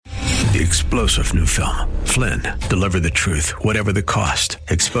The explosive new film, Flynn, deliver the truth, whatever the cost,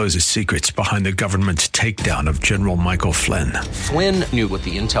 exposes secrets behind the government's takedown of General Michael Flynn. Flynn knew what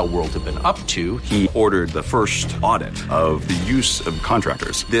the intel world had been up to. He ordered the first audit of the use of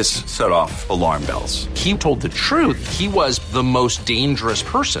contractors. This set off alarm bells. He told the truth. He was the most dangerous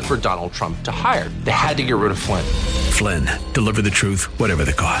person for Donald Trump to hire. They had to get rid of Flynn. Flynn, deliver the truth, whatever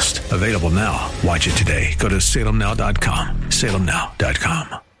the cost. Available now. Watch it today. Go to salemnow.com.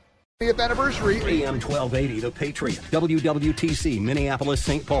 salemnow.com. 50th anniversary. AM 1280, The Patriot. WWTC, Minneapolis,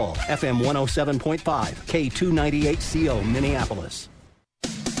 St. Paul. FM 107.5. K298CO, Minneapolis.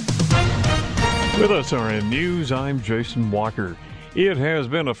 With SRN News, I'm Jason Walker. It has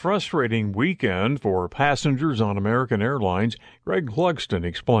been a frustrating weekend for passengers on American Airlines. Greg Clugston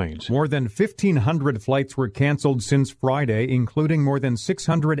explains. More than 1,500 flights were canceled since Friday, including more than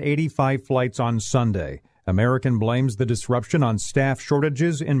 685 flights on Sunday. American blames the disruption on staff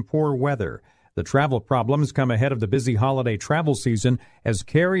shortages and poor weather. The travel problems come ahead of the busy holiday travel season as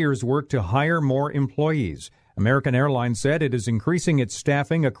carriers work to hire more employees. American Airlines said it is increasing its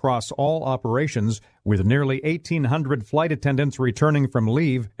staffing across all operations, with nearly 1,800 flight attendants returning from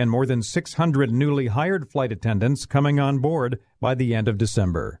leave and more than 600 newly hired flight attendants coming on board by the end of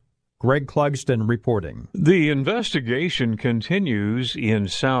December. Greg Clugston reporting. The investigation continues in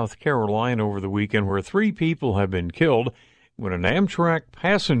South Carolina over the weekend, where 3 people have been killed when an Amtrak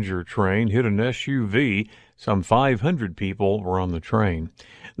passenger train hit an SUV. Some 500 people were on the train.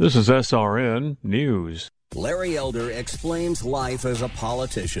 This is SRN News. Larry Elder explains life as a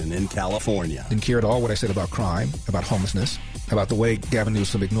politician in California. Didn't care at all what I said about crime, about homelessness, about the way Gavin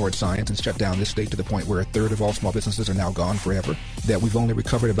Newsom ignored science and shut down this state to the point where a third of all small businesses are now gone forever, that we've only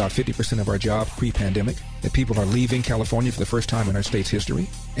recovered about 50% of our jobs pre-pandemic, that people are leaving California for the first time in our state's history,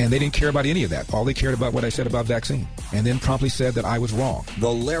 and they didn't care about any of that. All they cared about what I said about vaccine, and then promptly said that I was wrong. The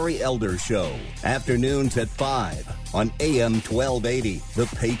Larry Elder Show, afternoons at 5 on AM 1280, The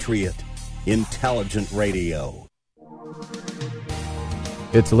Patriot. Intelligent radio.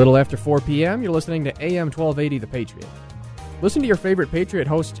 It's a little after 4 p.m. You're listening to AM 1280 The Patriot. Listen to your favorite Patriot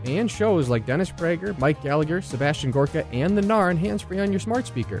hosts and shows like Dennis Prager, Mike Gallagher, Sebastian Gorka, and The Narn hands-free on your smart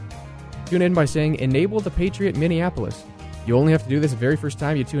speaker. Tune in by saying, Enable The Patriot Minneapolis. You only have to do this the very first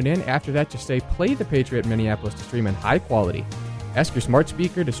time you tune in. After that, just say, Play The Patriot Minneapolis to stream in high quality. Ask your smart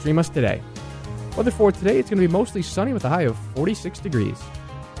speaker to stream us today. Weather for today, it's going to be mostly sunny with a high of 46 degrees.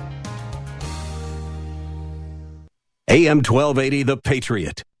 AM 1280, The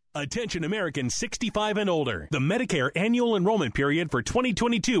Patriot. Attention Americans 65 and older. The Medicare annual enrollment period for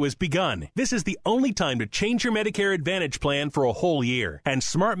 2022 has begun. This is the only time to change your Medicare Advantage plan for a whole year. And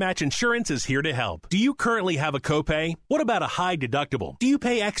Smart Match Insurance is here to help. Do you currently have a copay? What about a high deductible? Do you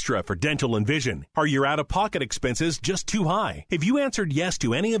pay extra for dental and vision? Are your out-of-pocket expenses just too high? If you answered yes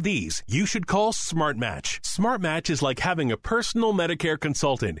to any of these, you should call Smart Match. Smart Match is like having a personal Medicare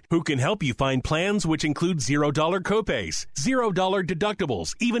consultant who can help you find plans which include $0 copays, $0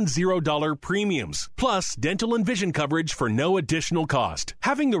 deductibles, even $0 premiums, plus dental and vision coverage for no additional cost.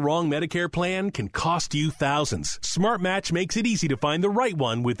 Having the wrong Medicare plan can cost you thousands. Smart Match makes it easy to find the right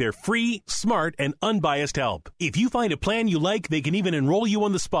one with their free, smart, and unbiased help. If you find a plan you like, they can even enroll you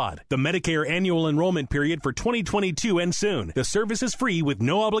on the spot. The Medicare annual enrollment period for 2022 ends soon. The service is free with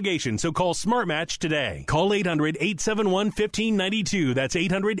no obligation, so call Smart Match today. Call 800-871-1592. That's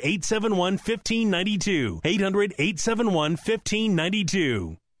 800-871-1592.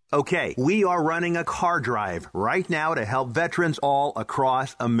 800-871-1592. Okay, we are running a car drive right now to help veterans all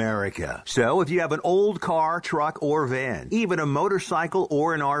across America. So if you have an old car, truck, or van, even a motorcycle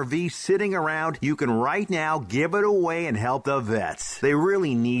or an RV sitting around, you can right now give it away and help the vets. They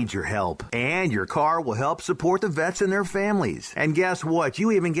really need your help. And your car will help support the vets and their families. And guess what?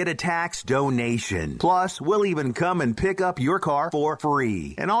 You even get a tax donation. Plus, we'll even come and pick up your car for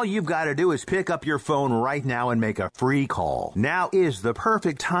free. And all you've got to do is pick up your phone right now and make a free call. Now is the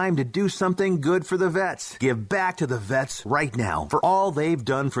perfect time to do something good for the vets. Give back to the vets right now for all they've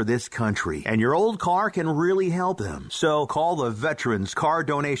done for this country. And your old car can really help them. So call the Veterans Car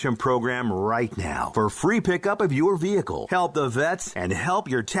Donation Program right now for free pickup of your vehicle. Help the vets and help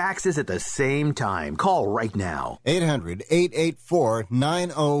your taxes at the same time. Call right now.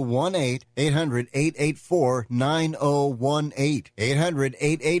 800-884-9018. 800-884-9018.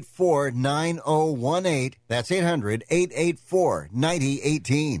 800-884-9018. That's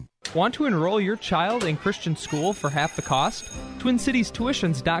 800-884-9018. Want to enroll your child in Christian school for half the cost?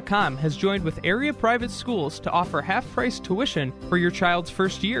 TwinCitiesTuitions.com has joined with area private schools to offer half-price tuition for your child's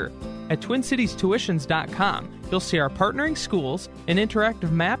first year. at TwinCitiesTuitions.com. You'll see our partnering schools, an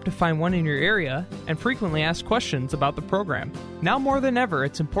interactive map to find one in your area, and frequently asked questions about the program. Now more than ever,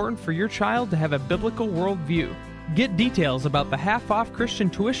 it's important for your child to have a biblical worldview. Get details about the half-off Christian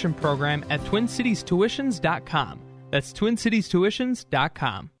tuition program at TwinCitiesTuitions.com. That's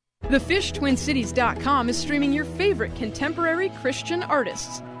TwinCitiesTuitions.com. TheFishTwinCities.com is streaming your favorite contemporary Christian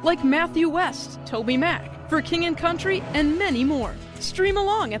artists like Matthew West, Toby Mac, For King and Country, and many more. Stream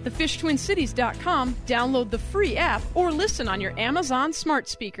along at TheFishTwinCities.com, download the free app, or listen on your Amazon smart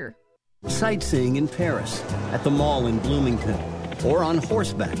speaker. Sightseeing in Paris, at the mall in Bloomington, or on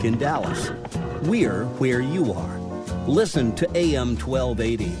horseback in Dallas. We're where you are. Listen to AM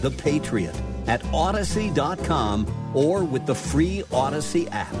 1280, The Patriot, at Odyssey.com or with the free Odyssey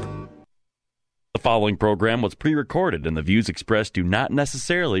app. The following program was pre-recorded, and the views expressed do not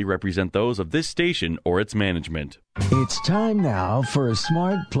necessarily represent those of this station or its management. It's time now for a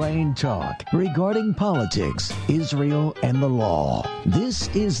smart, plain talk regarding politics, Israel, and the law. This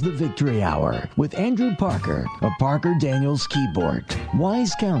is the Victory Hour with Andrew Parker of Parker Daniels Keyboard.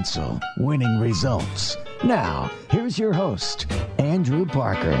 Wise counsel, winning results. Now, here's your host, Andrew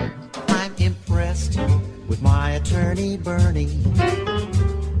Parker. I'm impressed with my attorney, Bernie.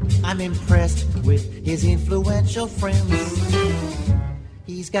 I'm impressed with his influential friends.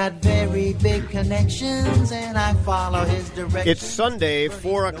 He's got very big connections, and I follow his directions. It's Sunday,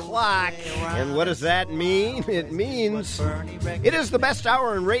 4 o'clock, and what does that mean? It means it is the best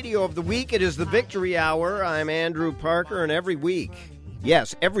hour in radio of the week. It is the Victory Hour. I'm Andrew Parker, and every week,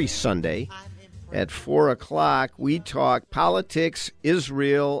 yes, every Sunday at 4 o'clock, we talk politics,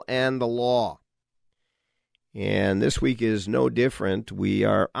 Israel, and the law. And this week is no different. We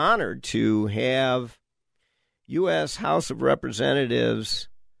are honored to have U.S. House of Representatives,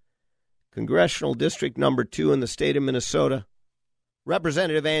 Congressional District Number 2 in the state of Minnesota.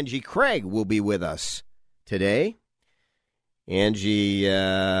 Representative Angie Craig will be with us today. Angie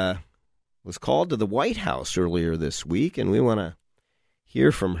was called to the White House earlier this week, and we want to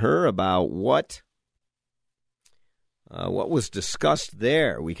hear from her about what was discussed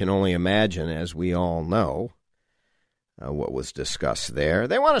there. We can only imagine, as we all know, what was discussed there.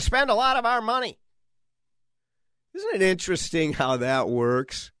 They want to spend a lot of our money. Isn't it interesting how that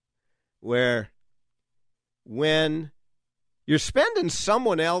works? Where when you're spending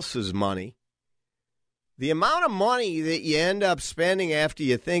someone else's money, the amount of money that you end up spending after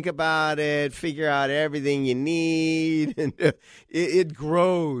you think about it, figure out everything you need, and it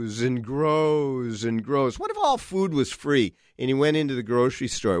grows and grows and grows. What if all food was free and you went into the grocery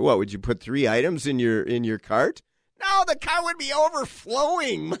store? What, would you put 3 items in your cart? No, the cart would be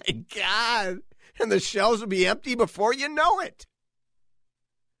overflowing. My God. And the shelves would be empty before you know it.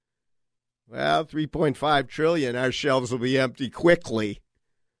 Well, $3.5 trillion, our shelves will be empty quickly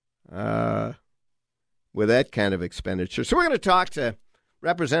with that kind of expenditure. So we're going to talk to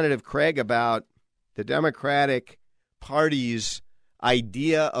Representative Craig about the Democratic Party's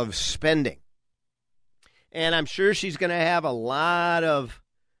idea of spending. And I'm sure she's going to have a lot of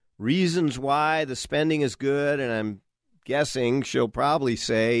reasons why the spending is good, and I'm guessing she'll probably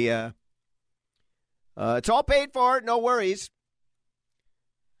say, it's all paid for, no worries.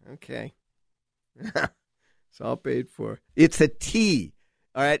 Okay. It's all paid for. It's a T.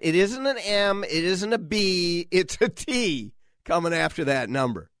 All right, it isn't an M, it isn't a B, it's a T coming after that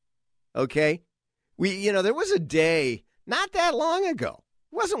number. Okay? There was a day not that long ago.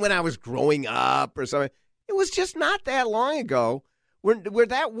 It wasn't when I was growing up or something. It was just not that long ago where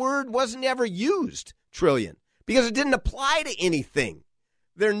that word wasn't ever used, trillion, because it didn't apply to anything.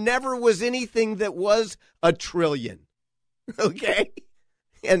 There never was anything that was a trillion. Okay?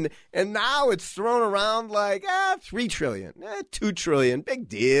 And now it's thrown around like, 3 trillion, 2 trillion, big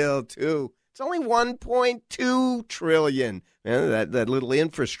deal, too. It's only 1.2 trillion. That little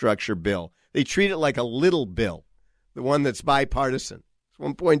infrastructure bill. They treat it like a little bill, the one that's bipartisan. It's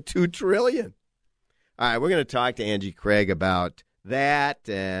 1.2 trillion. All right, we're going to talk to Angie Craig about that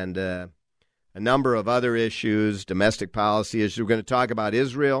and a number of other issues, domestic policy issues. We're going to talk about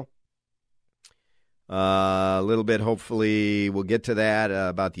Israel. A little bit, hopefully, we'll get to that,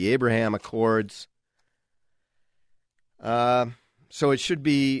 about the Abraham Accords. So it should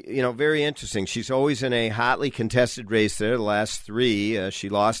be, very interesting. She's always in a hotly contested race there, the last 3. She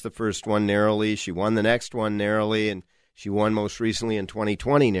lost the first one narrowly. She won the next one narrowly, and she won most recently in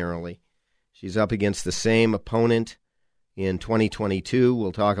 2020 narrowly. She's up against the same opponent in 2022.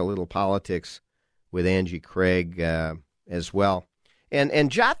 We'll talk a little politics with Angie Craig as well.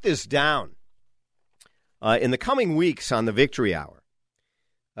 And jot this down. In the coming weeks on the Victory Hour,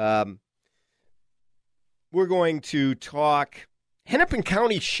 we're going to talk Hennepin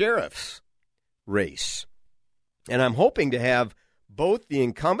County Sheriff's race. And I'm hoping to have both the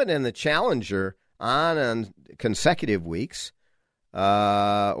incumbent and the challenger on consecutive weeks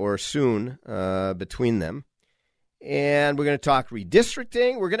or soon between them. And we're going to talk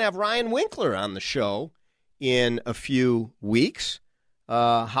redistricting. We're going to have Ryan Winkler on the show in a few weeks,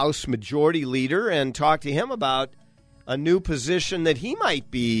 House Majority Leader, and talk to him about a new position that he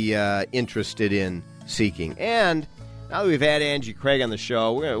might be interested in seeking. And now that we've had Angie Craig on the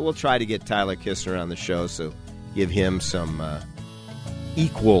show, we'll try to get Tyler Kistner on the show, so give him some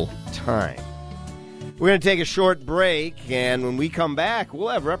equal time. We're going to take a short break, and when we come back, we'll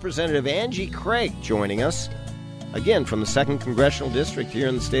have Representative Angie Craig joining us, again, from the 2nd Congressional District here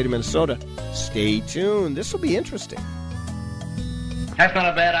in the state of Minnesota. Stay tuned. This will be interesting. That's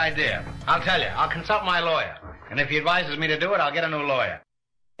not a bad idea. I'll tell you. I'll consult my lawyer. And if he advises me to do it, I'll get a new lawyer.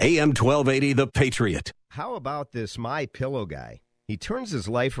 AM 1280, The Patriot. How about this MyPillow guy? He turns his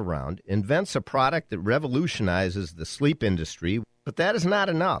life around, invents a product that revolutionizes the sleep industry, but that is not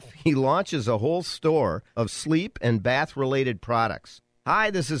enough. He launches a whole store of sleep and bath-related products.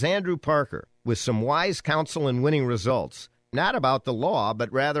 Hi, this is Andrew Parker with some wise counsel and winning results. Not about the law,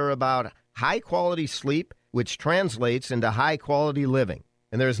 but rather about high-quality sleep, which translates into high-quality living.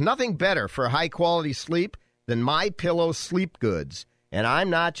 And there's nothing better for high-quality sleep than MyPillow sleep goods. And I'm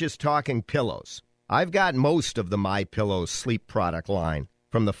not just talking pillows. I've got most of the MyPillow sleep product line,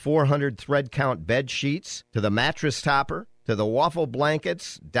 from the 400 thread count bed sheets to the mattress topper to the waffle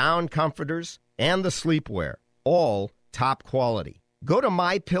blankets, down comforters, and the sleepwear, all top quality. Go to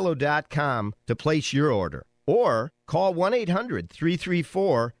MyPillow.com to place your order, or call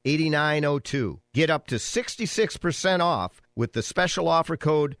 1-800-334-8902. Get up to 66% off with the special offer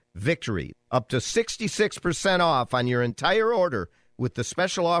code VICTORY. Up to 66% off on your entire order with the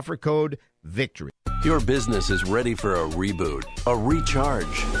special offer code VICTORY. Your business is ready for a reboot, a recharge.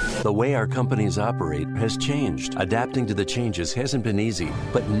 The way our companies operate has changed. Adapting to the changes hasn't been easy,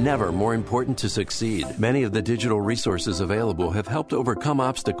 but never more important to succeed. Many of the digital resources available have helped overcome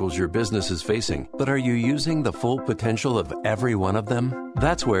obstacles your business is facing. But are you using the full potential of every one of them?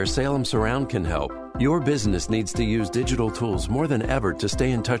 That's where Salem Surround can help. Your business needs to use digital tools more than ever to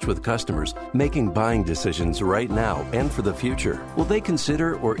stay in touch with customers, making buying decisions right now and for the future. Will they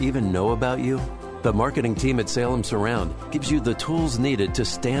consider or even know about you? The marketing team at Salem Surround gives you the tools needed to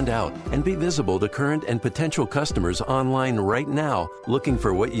stand out and be visible to current and potential customers online right now looking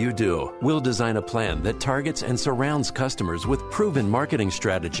for what you do. We'll design a plan that targets and surrounds customers with proven marketing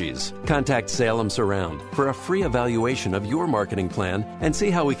strategies. Contact Salem Surround for a free evaluation of your marketing plan and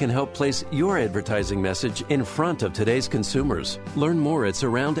see how we can help place your advertising message in front of today's consumers. Learn more at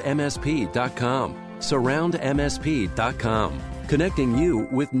surroundmsp.com. Surroundmsp.com. Connecting you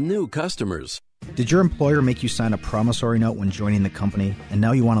with new customers. Did your employer make you sign a promissory note when joining the company, and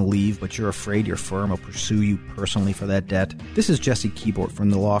now you want to leave, but you're afraid your firm will pursue you personally for that debt? This is Jesse Keyboard from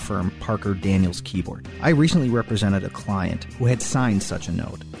the law firm Parker Daniels Keyboard. I recently represented a client who had signed such a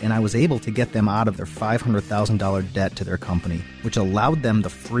note, and I was able to get them out of their $500,000 debt to their company, which allowed them the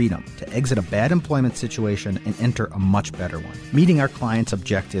freedom to exit a bad employment situation and enter a much better one. Meeting our clients'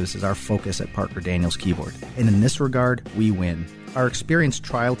 objectives is our focus at Parker Daniels Keyboard, and in this regard, we win. Our experienced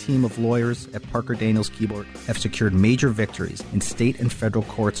trial team of lawyers at Parker Daniels Keyboard have secured major victories in state and federal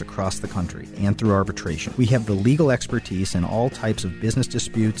courts across the country and through arbitration. We have the legal expertise in all types of business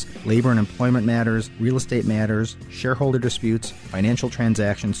disputes, labor and employment matters, real estate matters, shareholder disputes, financial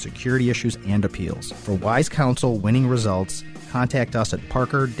transactions, security issues, and appeals. For wise counsel, winning results, contact us at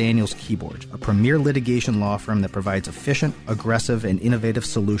Parker Daniels Keyboard, a premier litigation law firm that provides efficient, aggressive, and innovative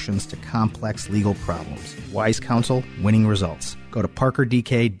solutions to complex legal problems. Wise counsel, winning results. Go to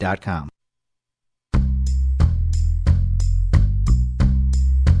parkerdk.com.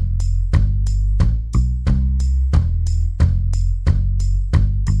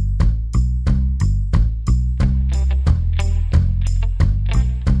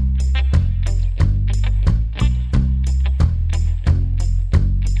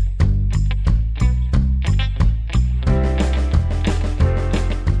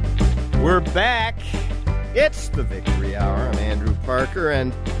 We're back. It's the Victory Hour. I'm Andrew Parker,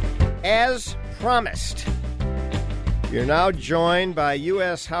 and as promised, you're now joined by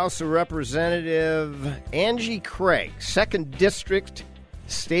U.S. House of Representative Angie Craig, 2nd District,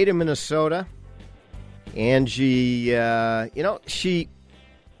 state of Minnesota. Angie, she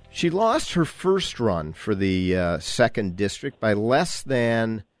lost her first run for the 2nd District by less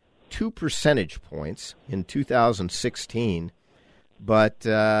than 2 percentage points in 2016, but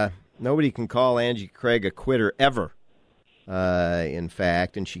nobody can call Angie Craig a quitter ever, in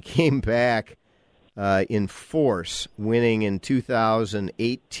fact, and she came back in force, winning in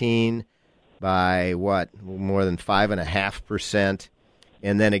 2018 by more than 5.5%,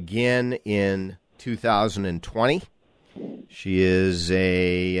 and then again in 2020. She is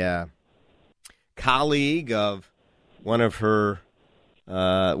a colleague of one of her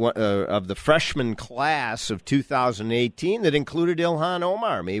of the freshman class of 2018 that included Ilhan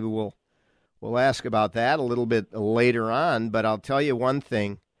Omar. Maybe we'll ask about that a little bit later on. But I'll tell you one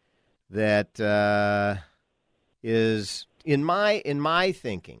thing that is in my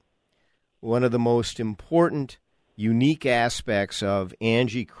thinking one of the most important, unique aspects of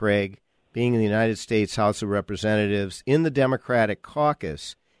Angie Craig being in the United States House of Representatives in the Democratic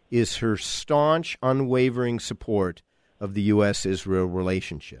caucus is her staunch, unwavering support of the U.S.-Israel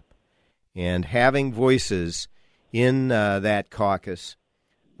relationship. And having voices in that caucus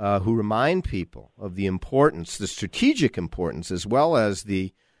who remind people of the importance, the strategic importance, as well as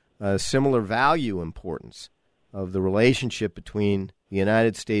the similar value importance of the relationship between the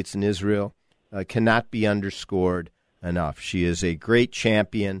United States and Israel cannot be underscored enough. She is a great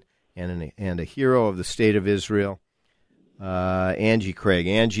champion and a hero of the State of Israel. Angie Craig.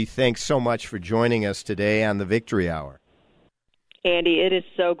 Angie, thanks so much for joining us today on the Victory Hour. Andy, it is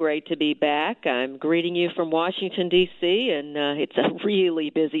so great to be back. I'm greeting you from Washington, D.C., and it's a really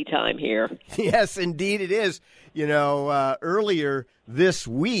busy time here. Yes, indeed it is. You know, earlier this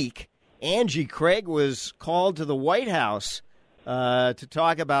week, Angie Craig was called to the White House to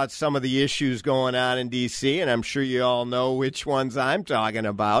talk about some of the issues going on in D.C., and I'm sure you all know which ones I'm talking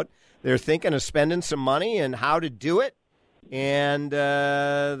about. They're thinking of spending some money and how to do it, and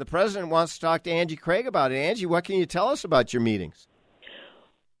the president wants to talk to Angie Craig about it. Angie, what can you tell us about your meetings?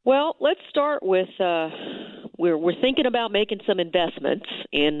 Well, let's start with we're thinking about making some investments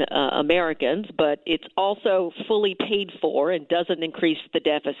in Americans, but it's also fully paid for and doesn't increase the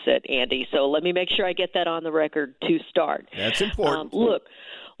deficit, Andy. So let me make sure I get that on the record to start. That's important.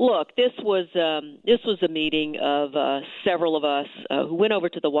 Look, this was a meeting of several of us who went over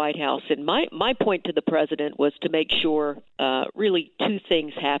to the White House, and my point to the president was to make sure really two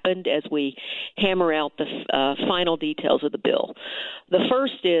things happened as we hammer out the final details of the bill. The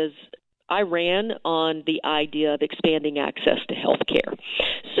first is I ran on the idea of expanding access to health care.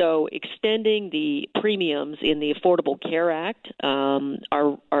 So extending the premiums in the Affordable Care Act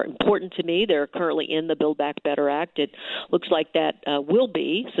are important to me. They're currently in the Build Back Better Act. It looks like that will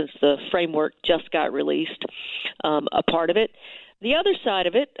be, since the framework just got released, a part of it. The other side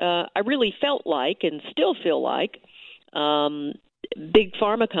of it, I really felt like and still feel like big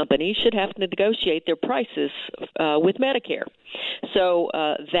pharma companies should have to negotiate their prices with Medicare. So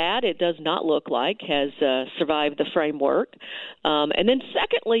that, it does not look like, has survived the framework. And then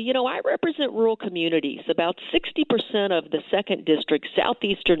secondly, you know, I represent rural communities. About 60% of the 2nd District,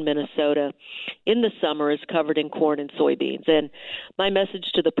 southeastern Minnesota, in the summer is covered in corn and soybeans. And my message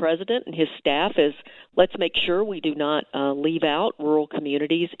to the president and his staff is let's make sure we do not leave out rural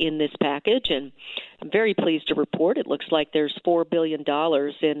communities in this package. And I'm very pleased to report it looks like there's $4 billion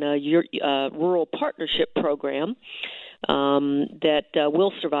in a rural partnership program that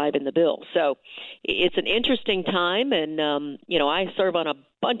will survive in the bill. So it's an interesting time, and, you know, I serve on a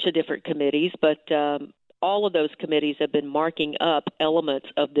bunch of different committees, but all of those committees have been marking up elements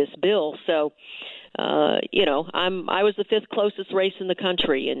of this bill. So, you know, I was the 5th closest race in the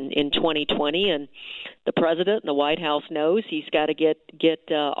country in 2020, and the president and the White House knows he's got to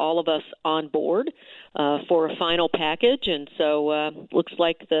get all of us on board for a final package. And so looks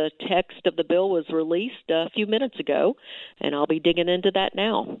like the text of the bill was released a few minutes ago, and I'll be digging into that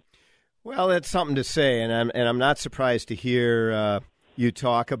now. Well, that's something to say, and I'm not surprised to hear you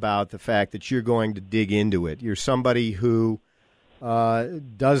talk about the fact that you're going to dig into it. You're somebody who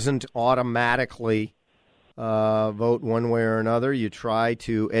doesn't automatically vote one way or another. You try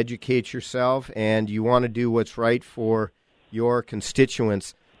to educate yourself, and you want to do what's right for your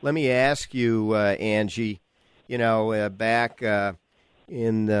constituents. Let me ask you, Angie, you know, back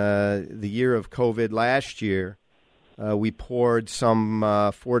in the year of COVID last year, we poured some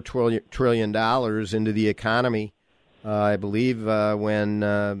 $4 trillion into the economy, I believe,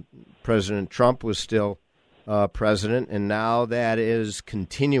 when President Trump was still president, and now that is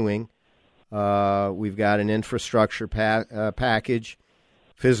continuing. We've got an infrastructure package,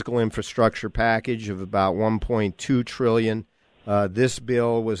 physical infrastructure package of about $1.2 trillion. This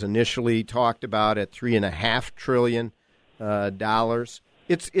bill was initially talked about at $3.5 trillion.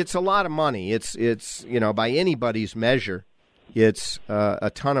 It's a lot of money. It's you know, by anybody's measure, it's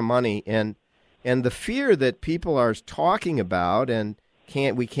a ton of money, and the fear that people are talking about and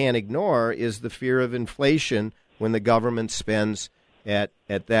we can't ignore is the fear of inflation when the government spends at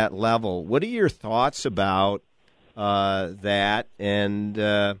that level. What are your thoughts about that,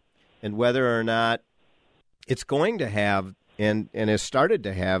 and whether or not it's going to have and has started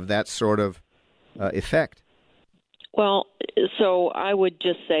to have that sort of effect? Well, so I would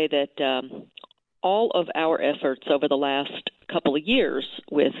just say that all of our efforts over the last couple of years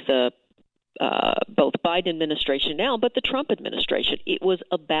with both Biden administration now, but the Trump administration, it was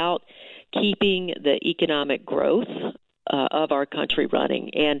about keeping the economic growth of our country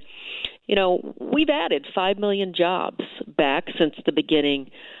running. And, we've added 5 million jobs back since the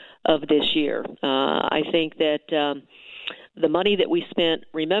beginning of this year. I think that the money that we spent,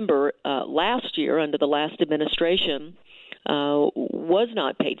 remember, last year under the last administration was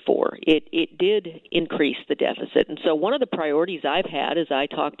not paid for. It did increase the deficit. And so one of the priorities I've had as I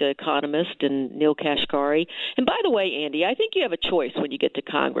talk to economists and Neil Kashkari, and by the way, Andy, I think you have a choice when you get to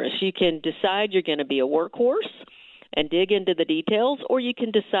Congress. You can decide you're going to be a workhorse and dig into the details, or you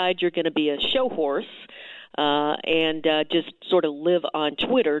can decide you're going to be a show horse and just sort of live on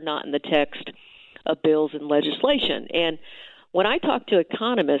Twitter, not in the text of bills and legislation. And when I talk to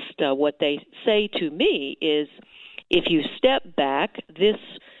economists, what they say to me is, if you step back, this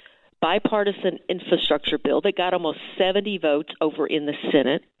bipartisan infrastructure bill that got almost 70 votes over in the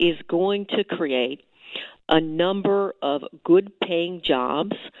Senate is going to create a number of good-paying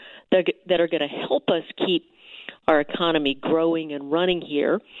jobs that are going to help us keep our economy growing and running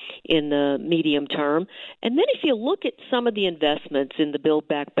here in the medium term. And then if you look at some of the investments in the Build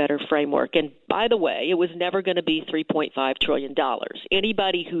Back Better framework, and by the way, it was never going to be $3.5 trillion.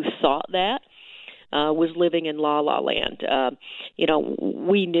 Anybody who thought that was living in la-la land.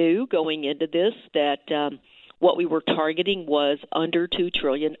 We knew going into this that what we were targeting was under $2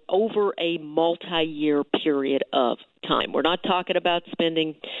 trillion over a multi-year period of time. We're not talking about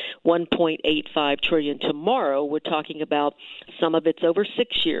spending $1.85 trillion tomorrow. We're talking about some of it's over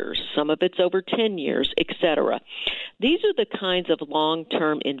 6 years, some of it's over 10 years, et cetera. These are the kinds of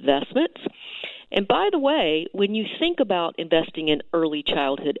long-term investments. And by the way, when you think about investing in early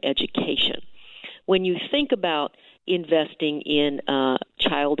childhood education, when you think about investing in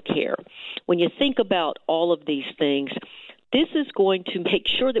child care, when you think about all of these things, this is going to make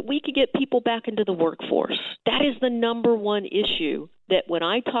sure that we can get people back into the workforce. That is the number one issue that when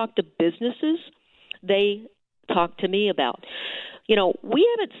I talk to businesses, they talk to me about. We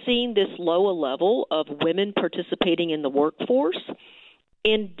haven't seen this low a level of women participating in the workforce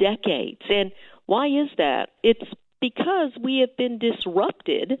in decades. And why is that? It's because we have been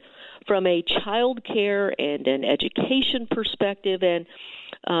disrupted from a child care and an education perspective, and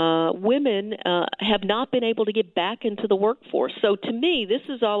women have not been able to get back into the workforce. So to me, this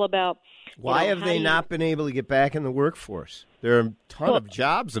is all about... Why have they not been able to get back in the workforce? There are a ton of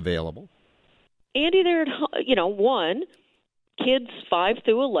jobs available. Andy, one, kids 5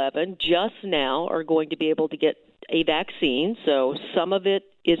 through 11 just now are going to be able to get a vaccine, so some of it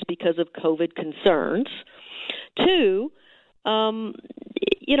is because of COVID concerns. Two, they're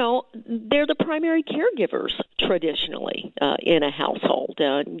the primary caregivers traditionally in a household.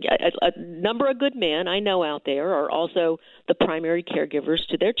 A number of good men I know out there are also the primary caregivers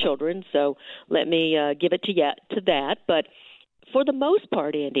to their children, so let me give it to that. But for the most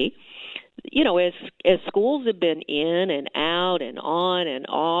part, Andy, as schools have been in and out and on and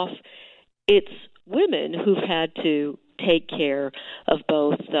off, it's women who've had to take care of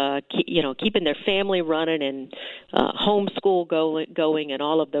both, keeping their family running and homeschool going and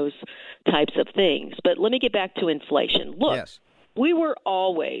all of those types of things. But let me get back to inflation. Look, yes. We were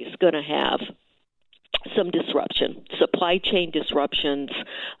always going to have some disruption, supply chain disruptions,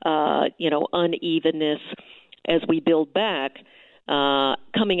 unevenness as we build back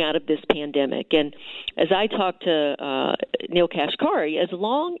coming out of this pandemic. And as I talked to Neil Kashkari, as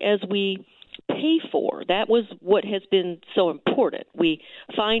long as we pay for, that was what has been so important. We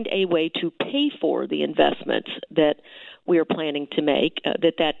find a way to pay for the investments that we are planning to make,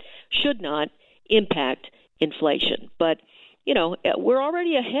 that should not impact inflation. But, we're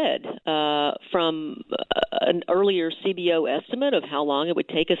already ahead from an earlier CBO estimate of how long it would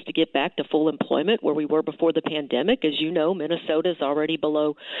take us to get back to full employment where we were before the pandemic. As you know, Minnesota is already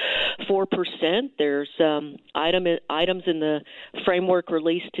below 4%. There's items in the framework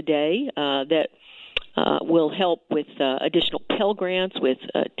released today that will help with additional Pell Grants, with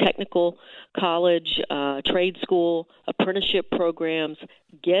technical college, trade school, apprenticeship programs.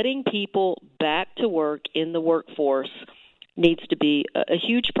 Getting people back to work in the workforce needs to be a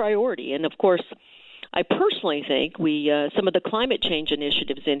huge priority. And, of course, I personally think some of the climate change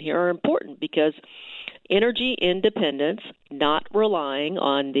initiatives in here are important because energy independence, not relying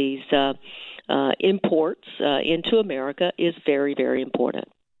on these imports into America is very, very important.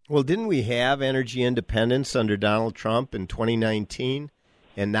 Well, didn't we have energy independence under Donald Trump in 2019,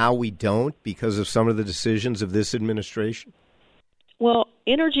 and now we don't because of some of the decisions of this administration? Well,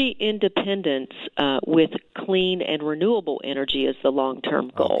 energy independence with clean and renewable energy is the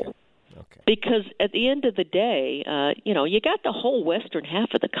long-term goal. Okay. Because at the end of the day, you got the whole western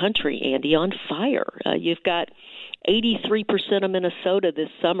half of the country, Andy, on fire. You've got 83% of Minnesota this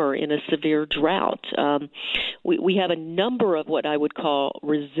summer in a severe drought. We have a number of what I would call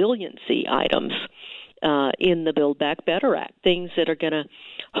resiliency items in the Build Back Better Act, things that are going to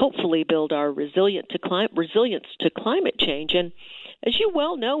hopefully build our resilience to climate change. And as you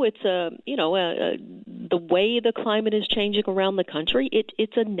well know, it's the way the climate is changing around the country.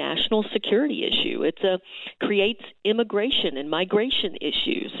 It's a national security issue. Creates immigration and migration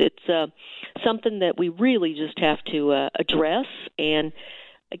issues. It's something that we really just have to address. And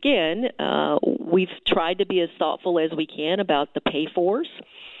again, we've tried to be as thoughtful as we can about the pay-fors.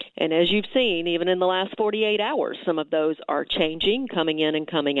 And as you've seen, even in the last 48 hours, some of those are changing, coming in and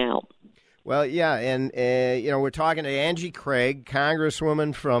coming out. Well, yeah, and, we're talking to Angie Craig,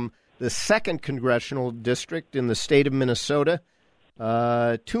 Congresswoman from the 2nd Congressional District in the state of Minnesota.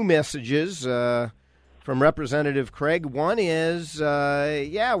 2 messages from Representative Craig. One is,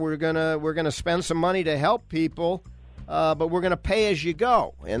 we're gonna spend some money to help people, but we're going to pay as you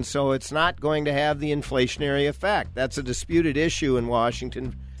go. And so it's not going to have the inflationary effect. That's a disputed issue in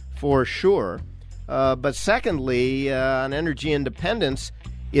Washington for sure. But secondly, on energy independence,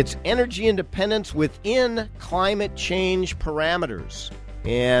 it's energy independence within climate change parameters.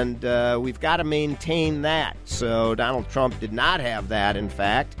 And we've got to maintain that. So Donald Trump did not have that, in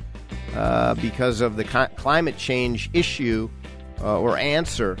fact, because of the climate change issue or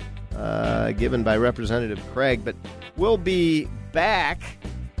answer given by Representative Craig. But we'll be back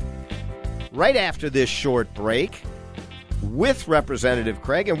right after this short break with Representative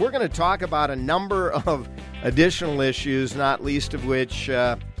Craig, and we're going to talk about a number of additional issues, not least of which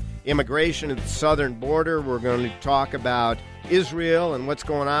immigration at the southern border. We're going to talk about Israel and what's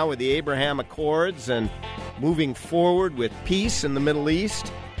going on with the Abraham Accords and moving forward with peace in the Middle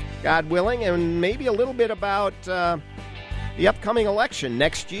East, God willing, and maybe a little bit about the upcoming election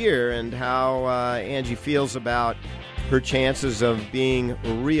next year and how Angie feels about her chances of being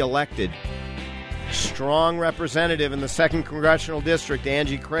reelected. Strong representative in the 2nd Congressional District,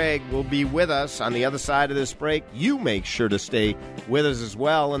 Angie Craig, will be with us on the other side of this break. You make sure to stay with us as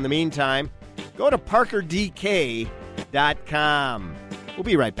well. In the meantime, go to parkerdk.com. We'll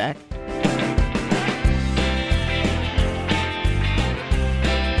be right back.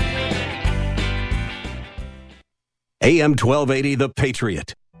 AM 1280, The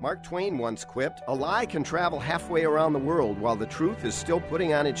Patriot. Mark Twain once quipped, "A lie can travel halfway around the world while the truth is still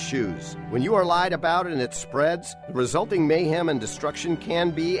putting on its shoes. When you are lied about and it spreads, the resulting mayhem and destruction can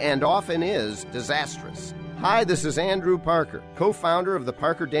be, and often is, disastrous." Hi, this is Andrew Parker, co-founder of the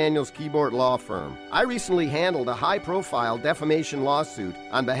Parker Daniels Keyboard Law Firm. I recently handled a high-profile defamation lawsuit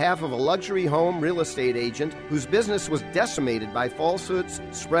on behalf of a luxury home real estate agent whose business was decimated by falsehoods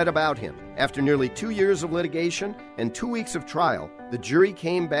spread about him. After nearly 2 years of litigation and 2 weeks of trial, the jury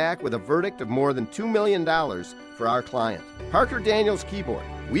came back with a verdict of more than $2 million for our client. Parker Daniels Keyboard.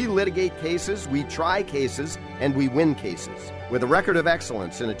 We litigate cases, we try cases, and we win cases. With a record of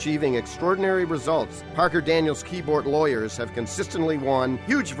excellence in achieving extraordinary results, Parker Daniels Keyboard lawyers have consistently won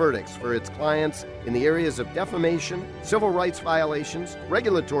huge verdicts for its clients in the areas of defamation, civil rights violations,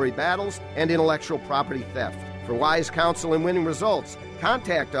 regulatory battles, and intellectual property theft. For wise counsel and winning results,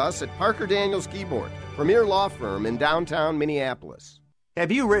 contact us at Parker Daniels Keyboard, premier law firm in downtown Minneapolis. Have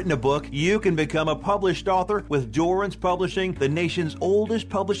you written a book? You can become a published author with Dorrance Publishing, the nation's oldest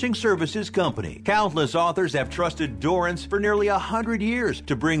publishing services company. Countless authors have trusted Dorrance for nearly 100 years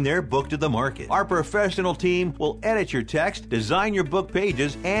to bring their book to the market. Our professional team will edit your text, design your book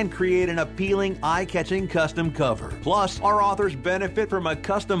pages, and create an appealing, eye-catching custom cover. Plus, our authors benefit from a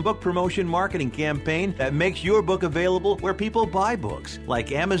custom book promotion marketing campaign that makes your book available where people buy books,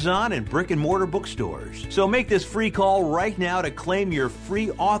 like Amazon and brick-and-mortar bookstores. So make this free call right now to claim your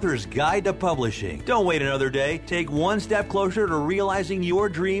free author's guide to publishing. Don't wait another day. Take one step closer to realizing your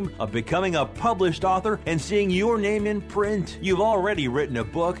dream of becoming a published author and seeing your name in print. You've already written a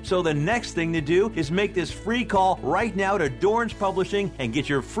book, so the next thing to do is make this free call right now to Dorrance Publishing and get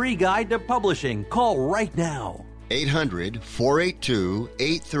your free guide to publishing. Call right now.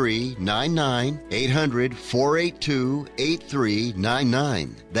 800-482-8399.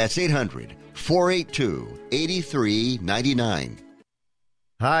 800-482-8399. That's 800-482-8399.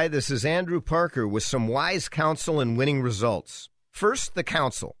 Hi, this is Andrew Parker with some wise counsel and winning results. First, the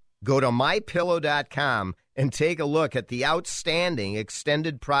counsel. Go to MyPillow.com and take a look at the outstanding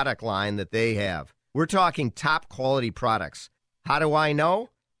extended product line that they have. We're talking top quality products. How do I know?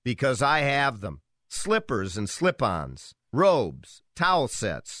 Because I have them. Slippers and slip-ons, robes, towel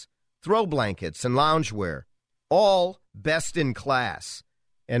sets, throw blankets, and loungewear. All best in class.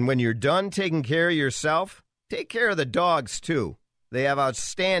 And when you're done taking care of yourself, take care of the dogs, too. They have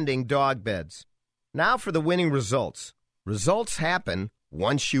outstanding dog beds. Now for the winning results. Results happen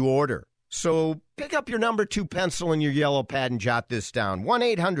once you order. So pick up your number 2 pencil and your yellow pad and jot this down.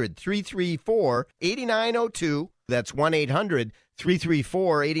 1-800-334-8902. That's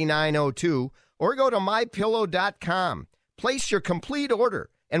 1-800-334-8902. Or go to MyPillow.com. Place your complete order.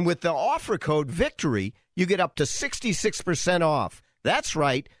 And with the offer code VICTORY, you get up to 66% off. That's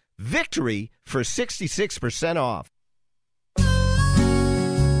right, VICTORY for 66% off.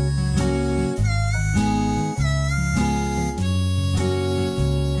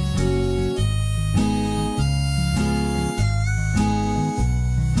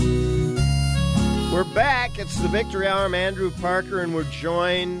 We're back. It's the Victory Hour. I'm Andrew Parker, and we're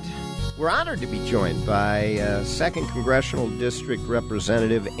honored to be joined by 2nd Congressional District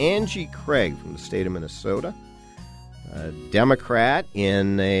Representative Angie Craig from the state of Minnesota, a Democrat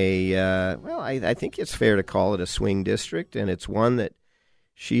in I think it's fair to call it a swing district, and it's one that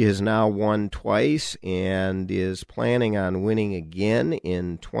she has now won twice and is planning on winning again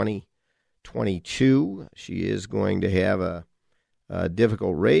in 2022. She is going to have a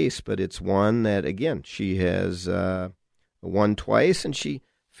difficult race, but it's one that, again, she has won twice, and she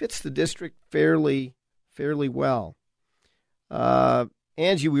fits the district fairly well.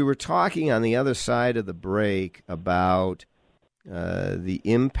 Angie, we were talking on the other side of the break about the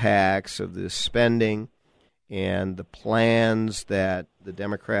impacts of this spending and the plans that the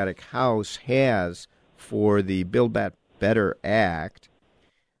Democratic House has for the Build Back Better Act.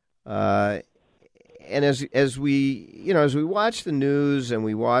 And as we watch the news and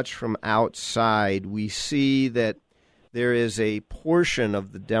we watch from outside, we see that there is a portion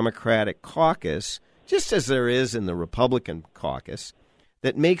of the Democratic caucus, just as there is in the Republican caucus,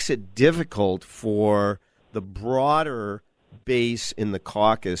 that makes it difficult for the broader base in the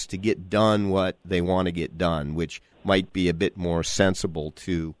caucus to get done what they want to get done, which might be a bit more sensible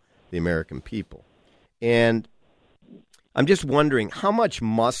to the American people. And I'm just wondering, how much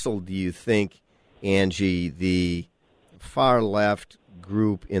muscle do you think, Angie, the far left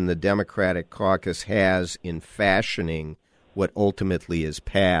group in the Democratic caucus has in fashioning what ultimately is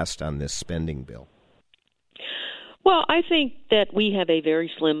passed on this spending bill? Well, I think that we have a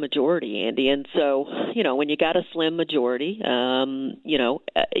very slim majority, Andy, and so when you got a slim majority, you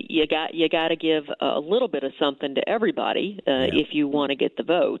got to give a little bit of something to everybody if you want to get the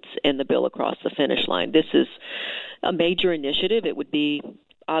votes and the bill across the finish line. This is a major initiative. It would be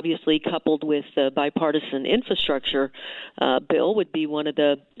obviously coupled with the bipartisan infrastructure bill would be one of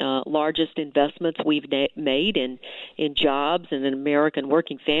the largest investments we've made in jobs and in American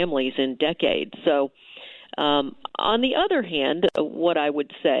working families in decades. So on the other hand, what I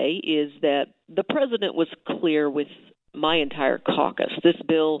would say is that the president was clear with my entire caucus. This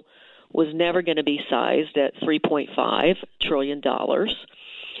bill was never going to be sized at $3.5 trillion.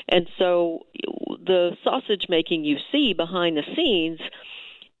 And so the sausage making you see behind the scenes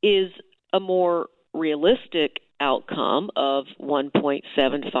is a more realistic outcome of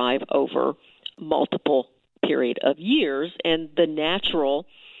 1.75 over multiple period of years, and the natural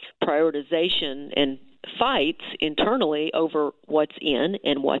prioritization and fights internally over what's in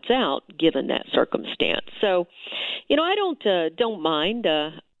and what's out given that circumstance. So, I don't mind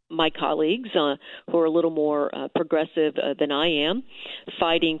my colleagues who are a little more progressive than I am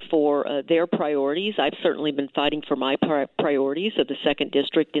fighting for their priorities. I've certainly been fighting for my priorities of the 2nd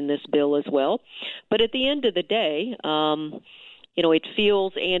District in this bill as well. But at the end of the day, it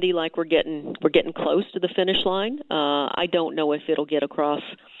feels, Andy, like we're getting close to the finish line. I don't know if it'll get across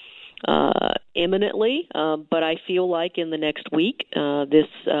imminently, but I feel like in the next week, this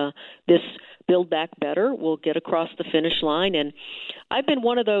Build Back Better will get across the finish line. And I've been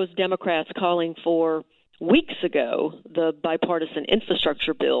one of those Democrats calling for weeks ago the bipartisan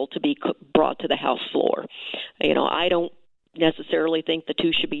infrastructure bill to be brought to the House floor. I don't necessarily think the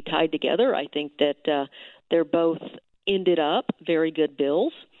two should be tied together. I think that they're both ended up very good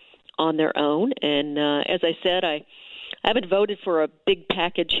bills on their own. And as I said, I haven't voted for a big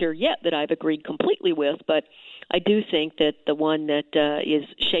package here yet that I've agreed completely with, but I do think that the one that is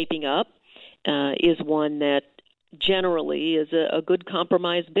shaping up is one that generally is a good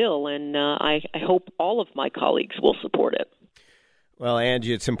compromise bill, and I hope all of my colleagues will support it. Well,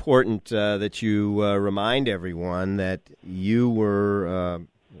 Angie, it's important that you remind everyone that you were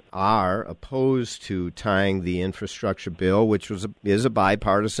are opposed to tying the infrastructure bill, which is a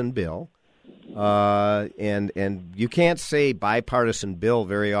bipartisan bill. And you can't say bipartisan bill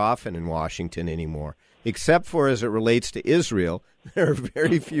very often in Washington anymore, except for as it relates to Israel. There are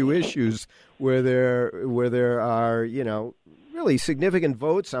very few issues where there are, really significant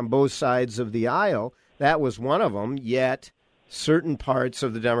votes on both sides of the aisle. That was one of them, yet certain parts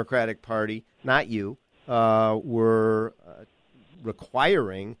of the Democratic Party, not you, were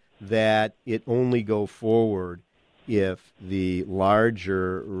requiring that it only go forward if the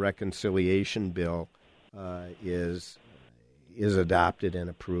larger reconciliation bill is adopted and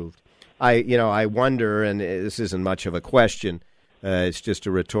approved. I wonder, and this isn't much of a question, it's just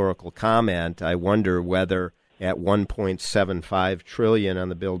a rhetorical comment. I wonder whether at $1.75 trillion on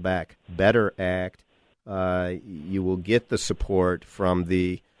the Build Back Better Act, you will get the support from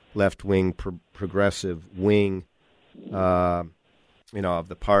the left-wing progressive wing, of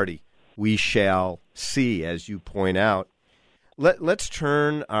the party. We shall see, as you point out. Let's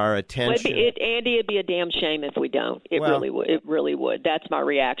turn our attention. Andy, it'd be a damn shame if we don't. It really would. That's my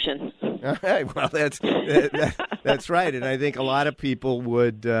reaction. All right. Well, that's right, and I think a lot of people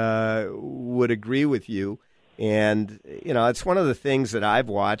would agree with you. And it's one of the things that I've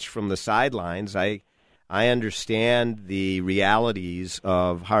watched from the sidelines. I understand the realities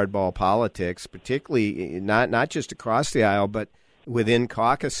of hardball politics, particularly not just across the aisle, but within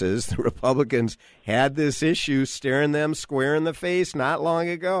caucuses. The Republicans had this issue staring them square in the face not long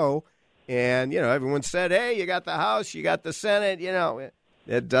ago. And, everyone said, hey, you got the House, you got the Senate.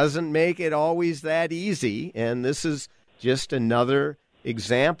 It doesn't make it always that easy. And this is just another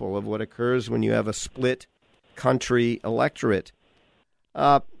example of what occurs when you have a split country electorate.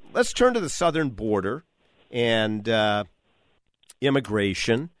 Let's turn to the southern border and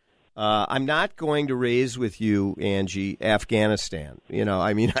immigration. I'm not going to raise with you, Angie, Afghanistan.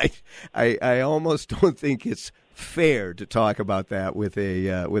 I almost don't think it's fair to talk about that with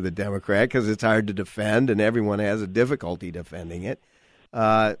a Democrat because it's hard to defend and everyone has a difficulty defending it.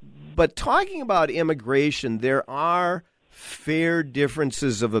 But talking about immigration, there are fair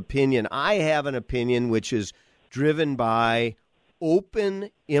differences of opinion. I have an opinion which is driven by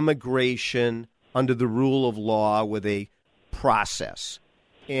open immigration under the rule of law with a process.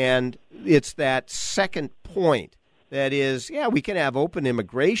 And it's that second point that is, we can have open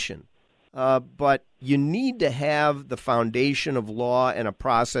immigration, but you need to have the foundation of law and a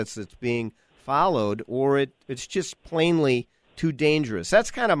process that's being followed, or it's just plainly too dangerous.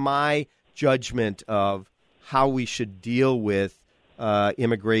 That's kind of my judgment of how we should deal with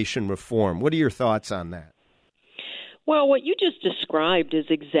immigration reform. What are your thoughts on that? Well, what you just described is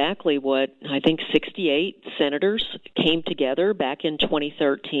exactly what I think 68 senators came together back in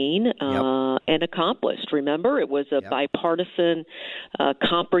 2013 and accomplished. Remember, it was a bipartisan,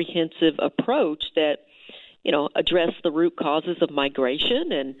 comprehensive approach that, addressed the root causes of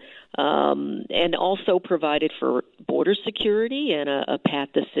migration and also provided for border security and a path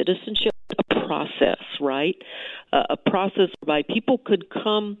to citizenship, a process, right? A process whereby people could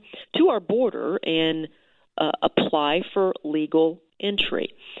come to our border and apply for legal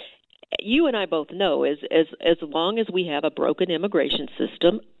entry. You and I both know as long as we have a broken immigration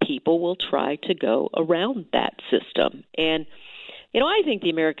system, people will try to go around that system. And, I think the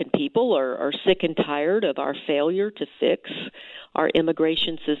American people are sick and tired of our failure to fix our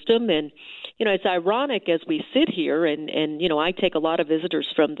immigration system. And, it's ironic as we sit here and I take a lot of visitors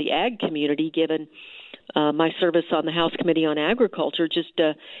from the ag community, given my service on the House Committee on Agriculture, just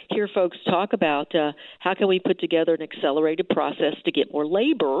to hear folks talk about how can we put together an accelerated process to get more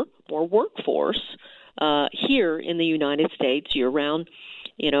labor, more workforce here in the United States year-round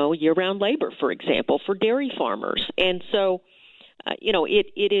labor, for example, for dairy farmers. And so,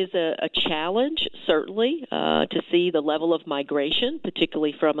 it is a challenge, certainly, to see the level of migration,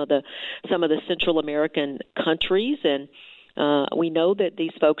 particularly from some of the Central American countries. And we know that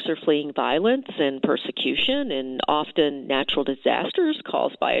these folks are fleeing violence and persecution and often natural disasters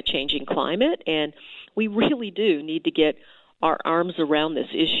caused by a changing climate. And we really do need to get our arms around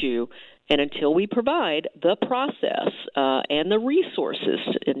this issue. And until we provide the process and the resources,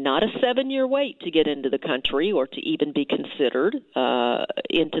 not a 7-year wait to get into the country or to even be considered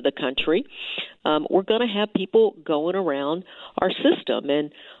into the country, we're going to have people going around our system.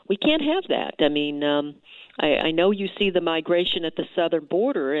 And we can't have that. I mean, I know you see the migration at the southern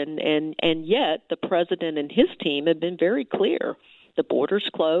border, and yet the president and his team have been very clear. The border's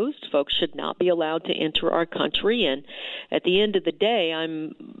closed. Folks should not be allowed to enter our country. And at the end of the day,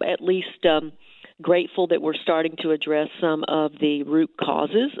 I'm at least grateful that we're starting to address some of the root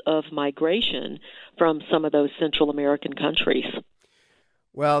causes of migration from some of those Central American countries.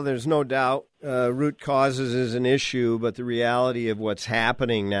 Well, there's no doubt root causes is an issue, but the reality of what's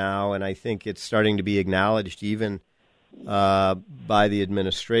happening now, and I think it's starting to be acknowledged even by the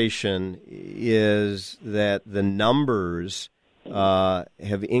administration, is that the numbers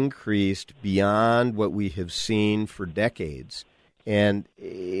have increased beyond what we have seen for decades. And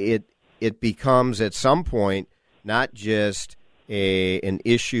it becomes at some point not just an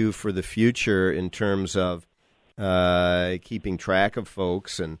issue for the future in terms of keeping track of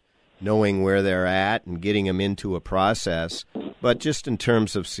folks and knowing where they're at and getting them into a process, but just in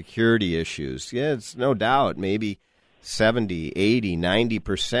terms of security issues. Yeah, it's no doubt maybe 70, 80,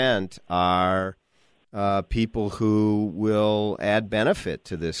 90% are people who will add benefit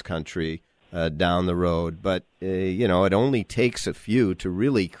to this country down the road. But, it only takes a few to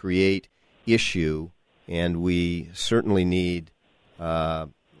really create issue, and we certainly need a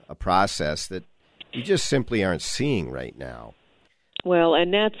process that we just simply aren't seeing right now. Well,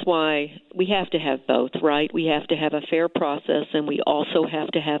 and that's why we have to have both, right? We have to have a fair process, and we also have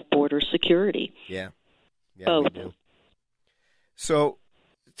to have border security. Yeah, both. We do. So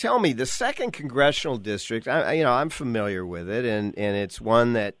tell me, the 2nd Congressional District, I'm familiar with it, and it's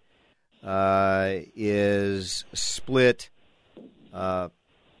one that is split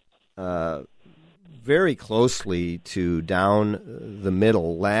very closely to down the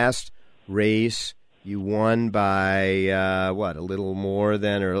middle. Last race, you won by, a little more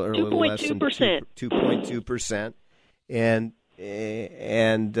than or a little less than 2.2%. And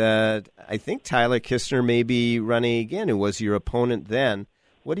I think Tyler Kistner may be running again, who was your opponent then.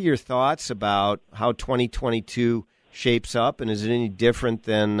 What are your thoughts about how 2022 shapes up, and is it any different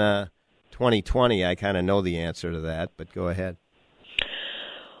than 2020? I kind of know the answer to that, but go ahead.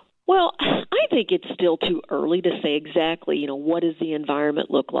 Well, I think it's still too early to say exactly, what does the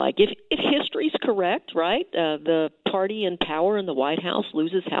environment look like. If history's correct, right, the party in power in the White House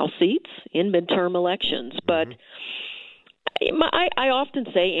loses House seats in midterm elections. But I often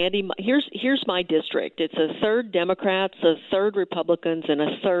say, Andy, here's my district. It's a third Democrats, a third Republicans, and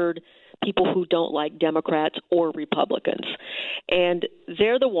a third people who don't like Democrats or Republicans. And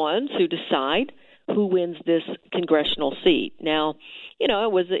they're the ones who decide who wins this congressional seat. Now,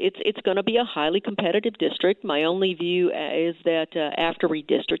 it's going to be a highly competitive district. My only view is that after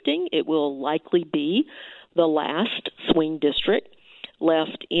redistricting, it will likely be the last swing district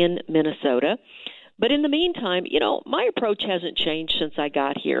left in Minnesota. But in the meantime, my approach hasn't changed since I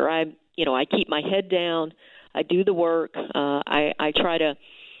got here. I keep my head down. I do the work. I try to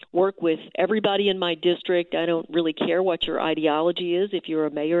work with everybody in my district. I don't really care what your ideology is. If you're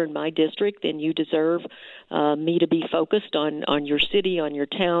a mayor in my district, then you deserve me to be focused on your city, on your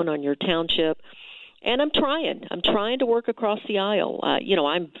town, on your township. And I'm trying to work across the aisle.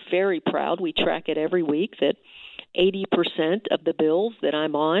 I'm very proud. We track it every week that 80% of the bills that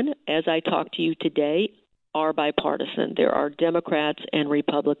I'm on, as I talk to you today, are bipartisan. There are Democrats and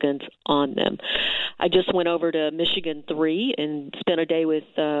Republicans on them. I just went over to Michigan 3 and spent a day with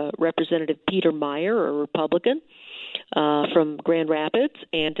Representative Peter Meyer, a Republican from Grand Rapids,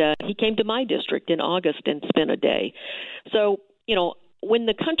 and he came to my district in August and spent a day. So, when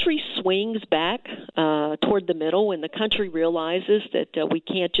the country swings back toward the middle, when the country realizes that we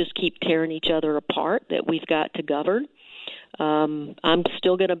can't just keep tearing each other apart, that we've got to govern, I'm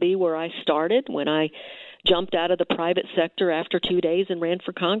still going to be where I started when I jumped out of the private sector after 2 days and ran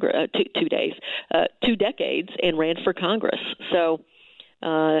for Congress. 2 decades and ran for Congress. So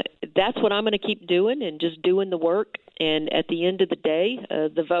that's what I'm going to keep doing and just doing the work. And at the end of the day,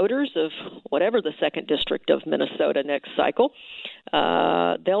 the voters of whatever the 2nd District of Minnesota next cycle,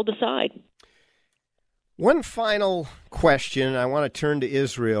 they'll decide. One final question. I want to turn to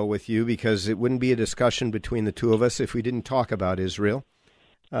Israel with you because it wouldn't be a discussion between the two of us if we didn't talk about Israel.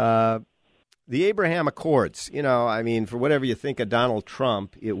 The Abraham Accords, for whatever you think of Donald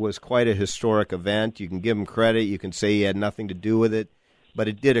Trump, it was quite a historic event. You can give him credit. You can say he had nothing to do with it. But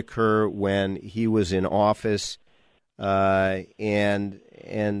it did occur when he was in office, and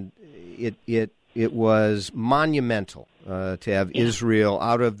it was monumental to have Israel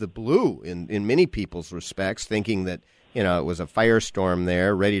out of the blue in many people's respects, thinking that it was a firestorm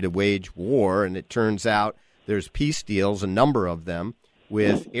there, ready to wage war, and it turns out there's peace deals, a number of them,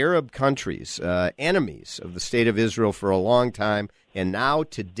 with Arab countries, enemies of the state of Israel for a long time, and now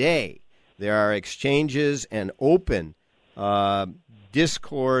today there are exchanges and open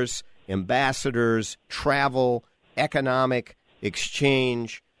discourse, ambassadors, travel, economic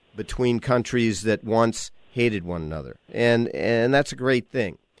exchange between countries that once hated one another. And that's a great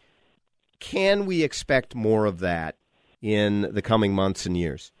thing. Can we expect more of that in the coming months and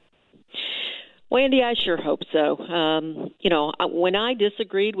years? Well, Andy, I sure hope so. When I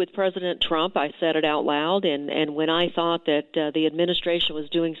disagreed with President Trump, I said it out loud, and when I thought that the administration was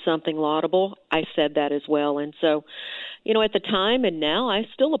doing something laudable, I said that as well. And so, at the time and now, I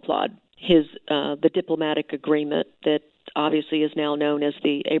still applaud the diplomatic agreement that obviously is now known as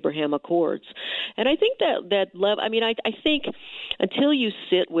the Abraham Accords. And I think I think until you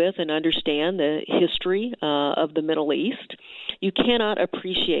sit with and understand the history of the Middle East, you cannot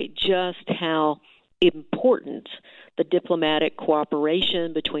appreciate just how important the diplomatic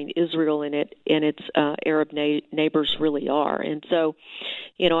cooperation between Israel and its Arab neighbors really are. And so,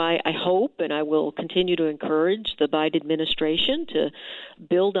 I hope and I will continue to encourage the Biden administration to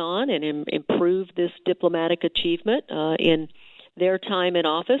build on and improve this diplomatic achievement in their time in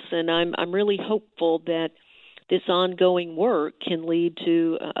office. And I'm really hopeful that this ongoing work can lead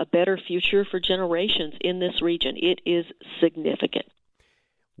to a better future for generations in this region. It is significant.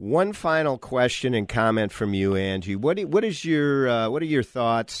 One final question and comment from you, Angie. What are your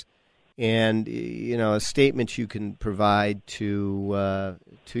thoughts and a statement you can provide to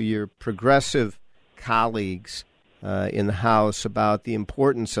your progressive colleagues in the House about the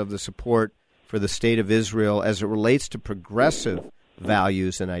importance of the support for the state of Israel as it relates to progressive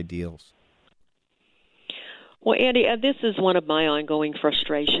values and ideals? Well, Andy, this is one of my ongoing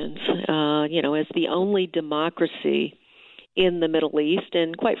frustrations. As the only democracy in the Middle East,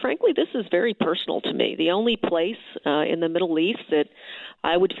 and quite frankly, this is very personal to me. The only place in the Middle East that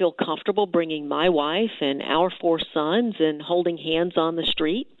I would feel comfortable bringing my wife and our 4 sons and holding hands on the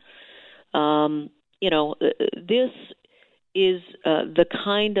street. This is the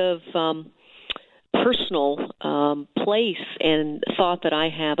kind of personal place and thought that I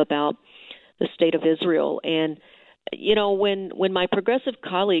have about the state of Israel. And when my progressive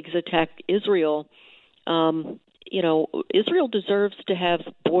colleagues attack Israel, Israel deserves to have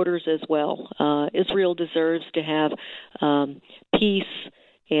borders as well. Israel deserves to have peace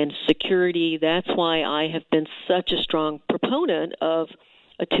and security. That's why I have been such a strong proponent of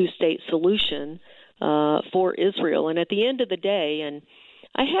a 2-state solution for Israel. And at the end of the day, and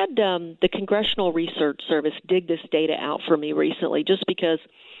I had the Congressional Research Service dig this data out for me recently, just because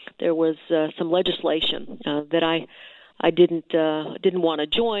there was some legislation that I didn't want to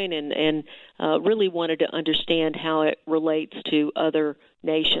join and really wanted to understand how it relates to other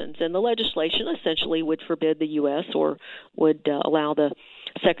nations. And the legislation essentially would forbid the U.S. or would allow the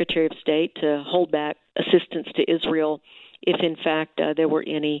Secretary of State to hold back assistance to Israel if, in fact, there were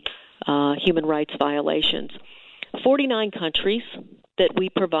any human rights violations. 49 countries that we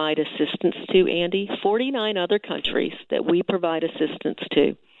provide assistance to, Andy, 49 other countries that we provide assistance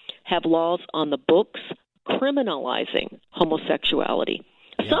to have laws on the books criminalizing homosexuality.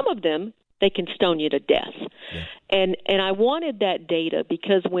 Yeah. Some of them, they can stone you to death. Yeah. And I wanted that data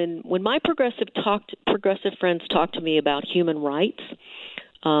because when my progressive friends talk to me about human rights,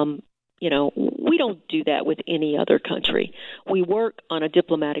 we don't do that with any other country. We work on a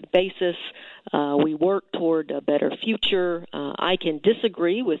diplomatic basis. We work toward a better future. I can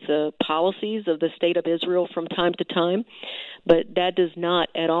disagree with the policies of the State of Israel from time to time, but that does not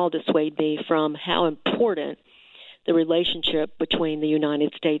at all dissuade me from how important the relationship between the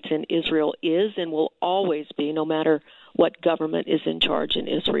United States and Israel is and will always be, no matter what government is in charge in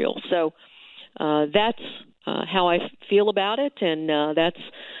Israel. So that's how I feel about it, and that's,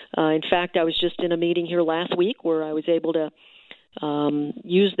 in fact, I was just in a meeting here last week where I was able to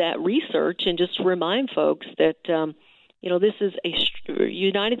use that research and just remind folks that, this is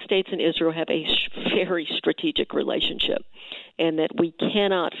United States and Israel have a very strategic relationship, and that we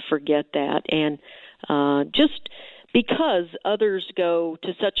cannot forget that. And just because others go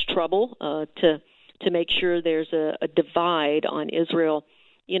to such trouble to make sure there's a divide on Israel,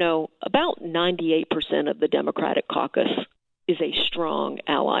 about 98% of the Democratic caucus is a strong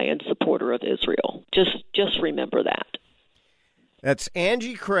ally and supporter of Israel. Just remember that. That's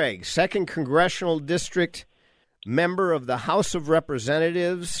Angie Craig, 2nd Congressional District member of the House of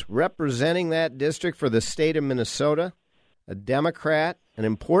Representatives, representing that district for the state of Minnesota, a Democrat, an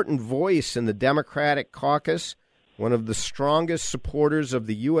important voice in the Democratic caucus, one of the strongest supporters of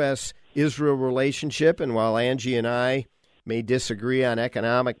the U.S.-Israel relationship. And while Angie and I may disagree on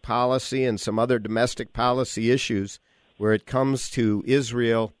economic policy and some other domestic policy issues, where it comes to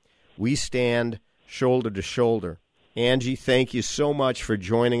Israel, we stand shoulder to shoulder. Angie, thank you so much for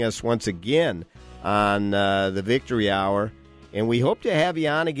joining us once again on the Victory Hour, and we hope to have you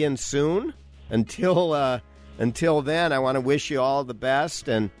on again soon. Until then, I want to wish you all the best,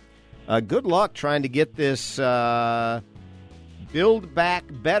 and good luck trying to get this Build Back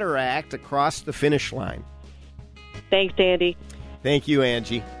Better Act across the finish line. Thanks, Andy. Thank you,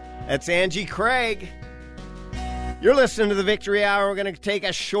 Angie. That's Angie Craig. You're listening to the Victory Hour. We're going to take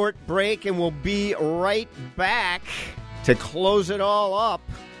a short break, and we'll be right back to close it all up.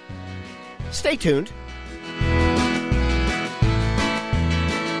 Stay tuned.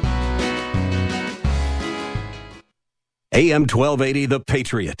 AM 1280, The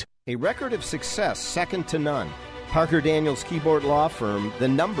Patriot. A record of success second to none. Parker Daniels Keyboard Law Firm, the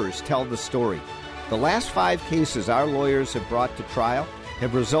numbers tell the story. The last 5 cases our lawyers have brought to trial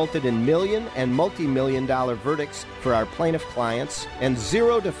have resulted in million and multi-million-dollar verdicts for our plaintiff clients and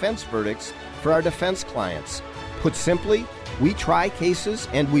 0 defense verdicts for our defense clients. Put simply, we try cases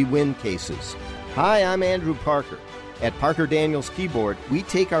and we win cases. Hi, I'm Andrew Parker. At Parker Daniels Keyboard, we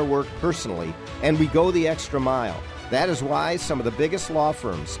take our work personally and we go the extra mile. That is why some of the biggest law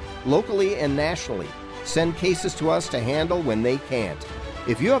firms, locally and nationally, send cases to us to handle when they can't.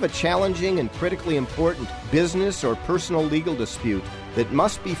 If you have a challenging and critically important business or personal legal dispute that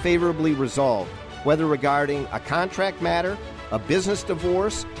must be favorably resolved, whether regarding a contract matter, a business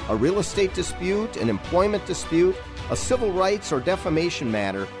divorce, a real estate dispute, an employment dispute, a civil rights or defamation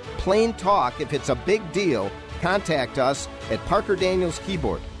matter, plain talk, if it's a big deal, contact us at Parker Daniels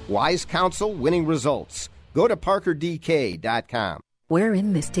Keyboard. Wise counsel, winning results. Go to parkerdk.com. We're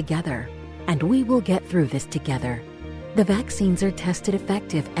in this together, and we will get through this together. The vaccines are tested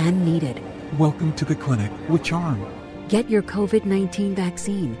effective and needed. Welcome to the clinic. Which arm? Get your COVID-19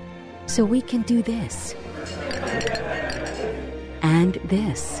 vaccine so we can do this. And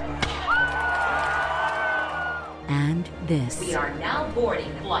this. And this. We are now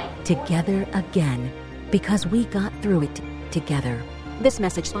boarding flight. Together again, because we got through it together. This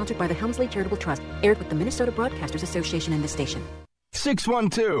message sponsored by the Helmsley Charitable Trust, aired with the Minnesota Broadcasters Association and this station.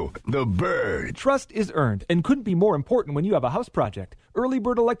 612, The Bird. Trust is earned and couldn't be more important when you have a house project. Early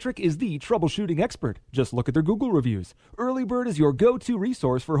Bird Electric is the troubleshooting expert. Just look at their Google reviews. Early Bird is your go-to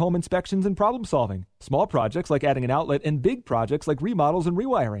resource for home inspections and problem solving. Small projects like adding an outlet and big projects like remodels and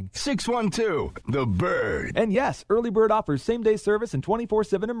rewiring. 612, The Bird. And yes, Early Bird offers same-day service and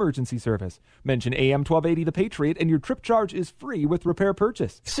 24/7 emergency service. Mention AM 1280 The Patriot and your trip charge is free with repair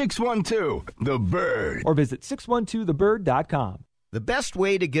purchase. 612, The Bird. Or visit 612thebird.com. The best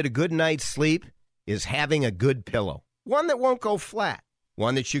way to get a good night's sleep is having a good pillow. One that won't go flat.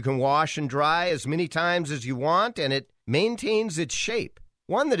 One that you can wash and dry as many times as you want, and it maintains its shape.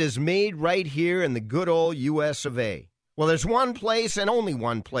 One that is made right here in the good old U.S. of A. Well, there's one place and only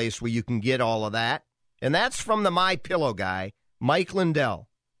one place where you can get all of that, and that's from the My Pillow guy, Mike Lindell,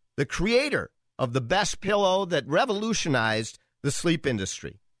 the creator of the best pillow that revolutionized the sleep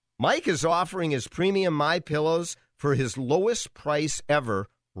industry. Mike is offering his premium My Pillows for his lowest price ever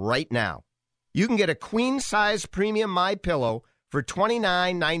right now. You can get a queen-size premium My Pillow for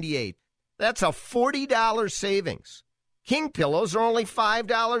 $29.98. That's a $40 savings. King pillows are only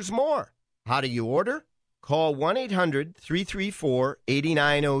 $5 more. How do you order? Call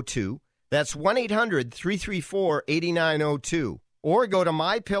 1-800-334-8902. That's 1-800-334-8902. Or go to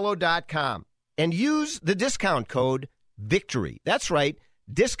mypillow.com and use the discount code VICTORY. That's right,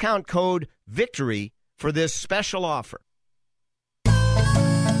 discount code VICTORY for this special offer.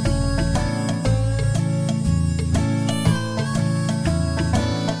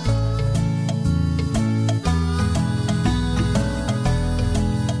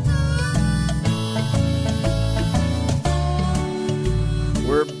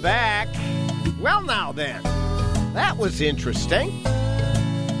 We're back. Well, now then, that was interesting.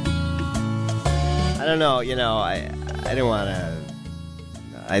 I don't know, I didn't want to.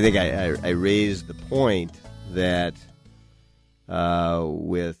 I think I raised the point that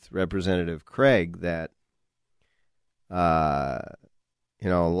with Representative Craig that a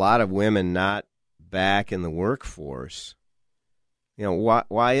lot of women not back in the workforce.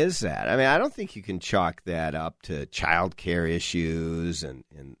 Why is that? I mean, I don't think you can chalk that up to child care issues and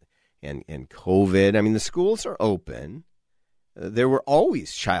COVID. I mean, the schools are open. There were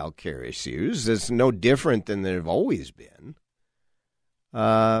always child care issues. It's no different than there have always been.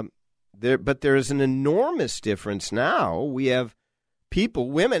 But there is an enormous difference now. We have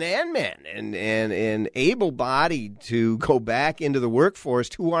people, women and men, and able-bodied to go back into the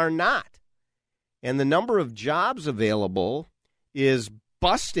workforce who are not. And the number of jobs available is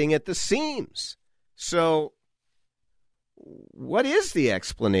busting at the seams. So what is the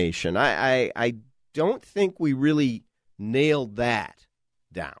explanation? I don't think we really nailed that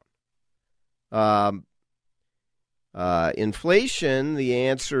down. Inflation, the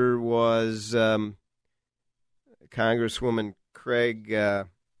answer was Congresswoman Craig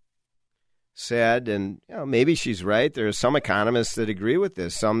said, and maybe she's right. There are some economists that agree with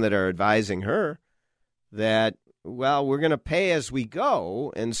this, some that are advising her that well, we're going to pay as we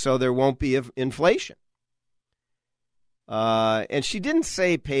go, and so there won't be inflation. And she didn't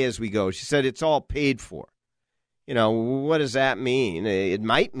say pay as we go. She said it's all paid for. You know, what does that mean? It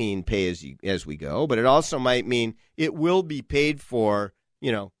might mean pay as we go, but it also might mean it will be paid for,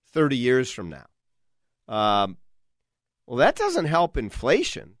 30 years from now. Well, that doesn't help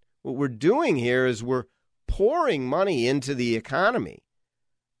inflation. What we're doing here is we're pouring money into the economy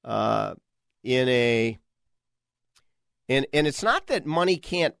and it's not that money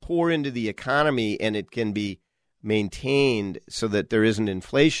can't pour into the economy and it can be maintained so that there isn't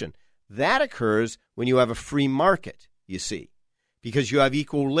inflation. That occurs when you have a free market, you see, because you have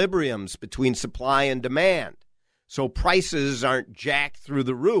equilibriums between supply and demand. So prices aren't jacked through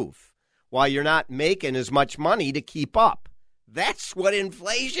the roof while you're not making as much money to keep up. That's what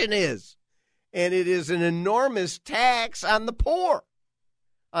inflation is. And it is an enormous tax on the poor,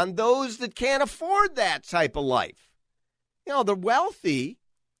 on those that can't afford that type of life. The wealthy,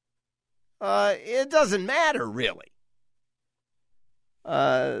 it doesn't matter really.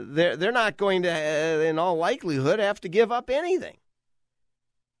 They're not going to, in all likelihood, have to give up anything.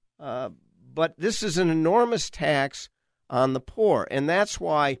 But this is an enormous tax on the poor, and that's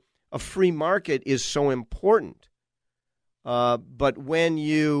why a free market is so important. But when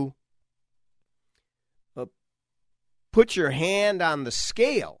you put your hand on the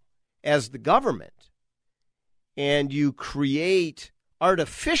scale as the government and you create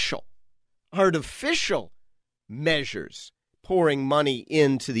artificial measures, pouring money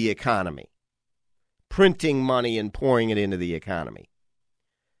into the economy, printing money and pouring it into the economy,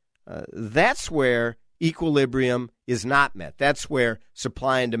 that's where equilibrium is not met. That's where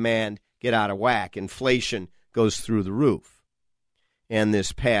supply and demand get out of whack. Inflation goes through the roof. And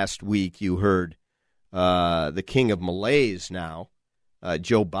this past week, you heard the king of malaise now,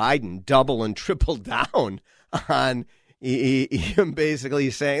 Joe Biden, double and triple down on him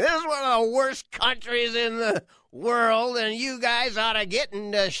basically saying, this is one of the worst countries in the world, and you guys ought to get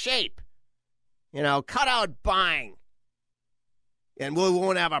into shape. Cut out buying, and we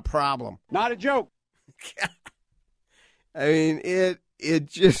won't have a problem. Not a joke. I mean, it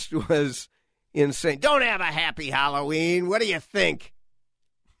just was insane. Don't have a happy Halloween. What do you think?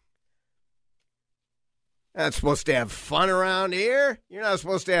 Not supposed to have fun around here. You're not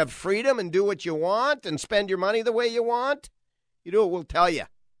supposed to have freedom and do what you want and spend your money the way you want. You do what we'll tell you.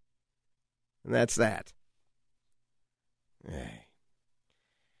 And that's that.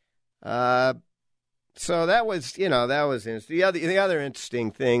 So that was interesting. The other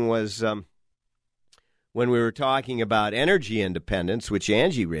interesting thing was when we were talking about energy independence, which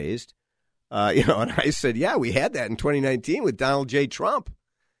Angie raised, and I said, yeah, we had that in 2019 with Donald J. Trump.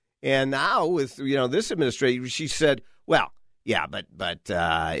 And now with, this administration, she said, well, yeah, but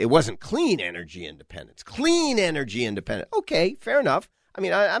it wasn't clean energy independence. Clean energy independence. Okay, fair enough. I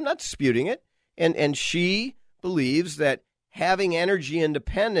mean, I'm not disputing it. And she believes that having energy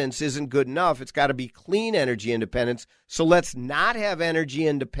independence isn't good enough. It's got to be clean energy independence. So let's not have energy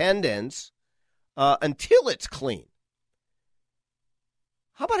independence until it's clean.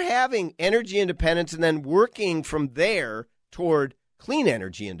 How about having energy independence and then working from there toward clean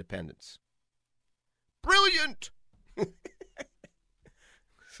energy independence? Brilliant.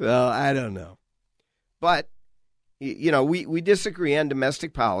 So I don't know. But, we disagree on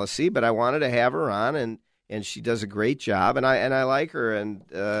domestic policy, but I wanted to have her on, and she does a great job, and I like her, and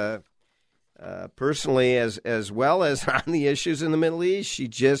personally as well as on the issues in the Middle East. She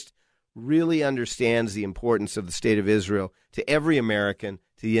just really understands the importance of the state of Israel to every American,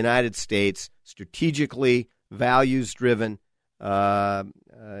 to the United States, strategically, values-driven,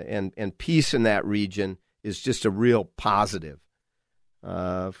 and peace in that region is just a real positive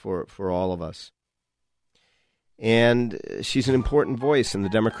for all of us. And she's an important voice in the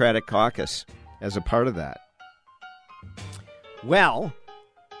Democratic caucus as a part of that. Well,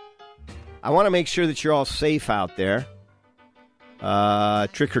 I want to make sure that you're all safe out there,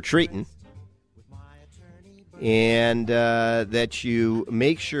 trick-or-treating, and that you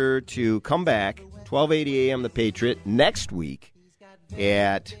make sure to come back 1280 a.m. The Patriot next week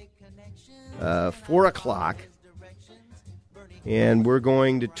at 4 o'clock. And we're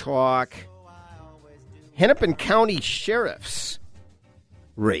going to talk Hennepin County Sheriff's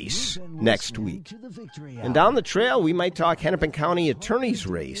race next week. And down the trail, we might talk Hennepin County Attorney's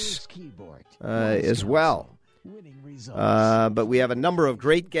race as well. But we have a number of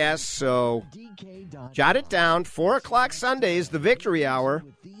great guests, so jot it down. 4 o'clock Sundays, the Victory Hour.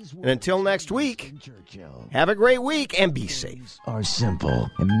 And until next week, have a great week and be safe. Are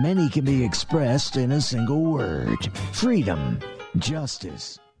simple, and many can be expressed in a single word. Freedom,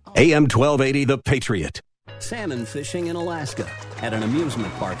 justice. AM 1280, The Patriot. salmon fishing in Alaska, at an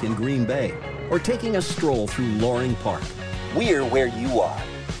amusement park in Green Bay, or taking a stroll through Loring Park. We're where you are.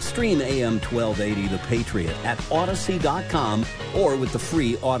 Stream AM 1280 The Patriot at Odyssey.com or with the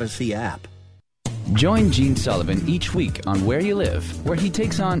free Odyssey app. Join Gene Sullivan each week on Where You Live, where he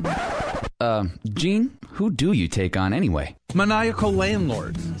takes on... Gene, who do you take on anyway? Maniacal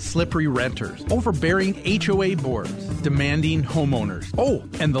landlords, slippery renters, overbearing HOA boards, demanding homeowners. Oh,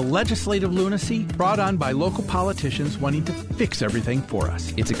 and the legislative lunacy brought on by local politicians wanting to fix everything for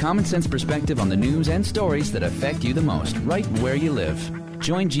us. It's a common-sense perspective on the news and stories that affect you the most, right where you live.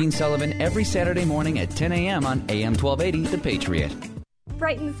 Join Gene Sullivan every Saturday morning at 10 a.m. on AM 1280, The Patriot.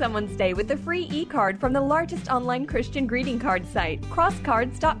 Brighten someone's day with a free e-card from the largest online Christian greeting card site,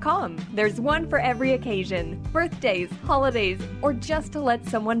 crosscards.com. There's one for every occasion. Birthdays, holidays, or just to let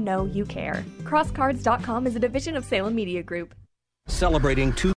someone know you care. Crosscards.com is a division of Salem Media Group.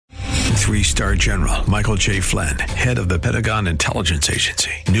 Celebrating 3-star General Michael J. Flynn, head of the Pentagon Intelligence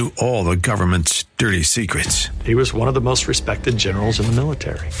Agency, knew all the government's dirty secrets. He was one of the most respected generals in the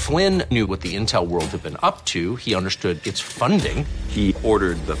military. Flynn knew what the intel world had been up to. He understood its funding. He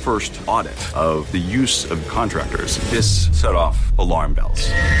ordered the first audit of the use of contractors. This set off alarm bells.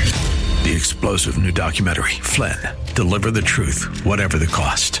 The explosive new documentary, Flynn, Deliver the Truth, Whatever the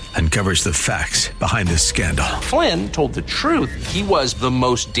Cost, uncovers the facts behind this scandal. Flynn told the truth. He was the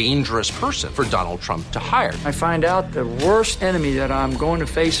most dangerous person for Donald Trump to hire. I find out the worst enemy that I'm going to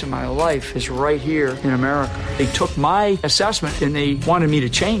face in my life is right here in America. They took my assessment and they wanted me to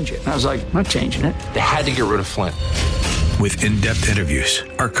change it. And I was like, I'm not changing it. They had to get rid of Flynn. With in-depth interviews,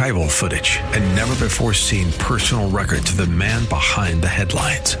 archival footage, and never-before-seen personal records of the man behind the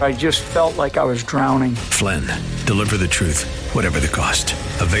headlines. I just felt like I was drowning. Flynn, Deliver the Truth, Whatever the Cost.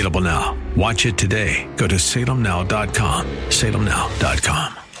 Available now. Watch it today. Go to salemnow.com.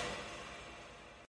 salemnow.com.